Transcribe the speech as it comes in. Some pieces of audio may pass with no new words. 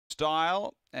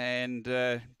Style and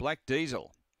Black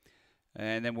Diesel.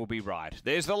 And then we'll be right.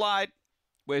 There's the light.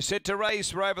 We're set to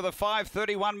race. We're over the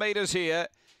 5:31 metres here.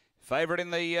 Favourite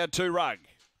in the 2 rug.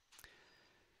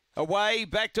 Away,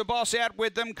 Back to Boss out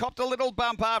with them. Copped a little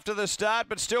bump after the start,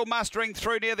 but still mustering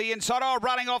through near the inside. Oh,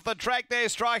 running off the track there,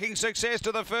 striking success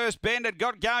to the first bend. It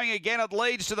got going again. It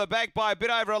leads to the back by a bit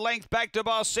over a length. Back to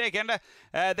Boss second.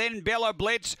 Then Bella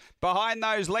Blitz behind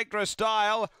those Lectra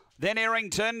Style. Then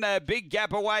Errington, a big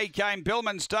gap away came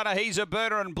Billman Stunner, he's a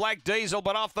burner, and Black Diesel,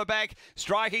 but off the back,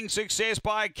 striking success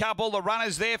by a couple. The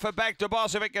runner's there for Back to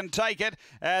Boss if it can take it.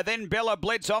 Then Bella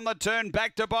Blitz on the turn,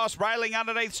 Back to Boss, railing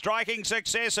underneath, striking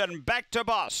success, and Back to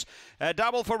Boss.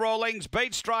 Double for Rawlings,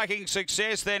 beat striking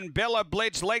success, then Bella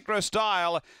Blitz, Lectra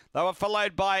Style. They were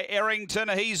followed by Errington,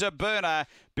 he's a burner,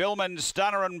 Billman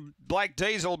Stunner, and Black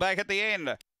Diesel back at the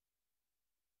end.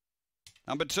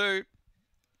 Number 2.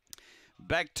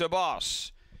 Back to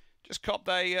Boss. Just copped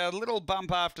a little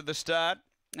bump after the start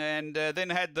and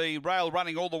then had the rail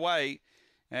running all the way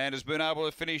and has been able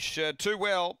to finish too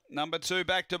well. Number 2,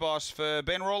 Back to Boss for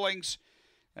Ben Rawlings.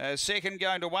 Second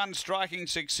going to 1, striking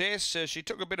success. She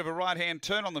took a bit of a right-hand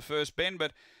turn on the first bend,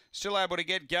 but still able to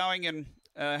get going and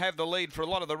have the lead for a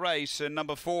lot of the race. And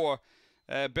number 4,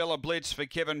 Bella Blitz for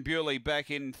Kevin Bewley back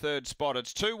in 3rd spot.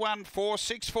 It's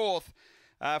 2-1-4-6 4th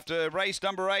after race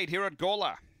number 8 here at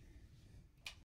Gawler.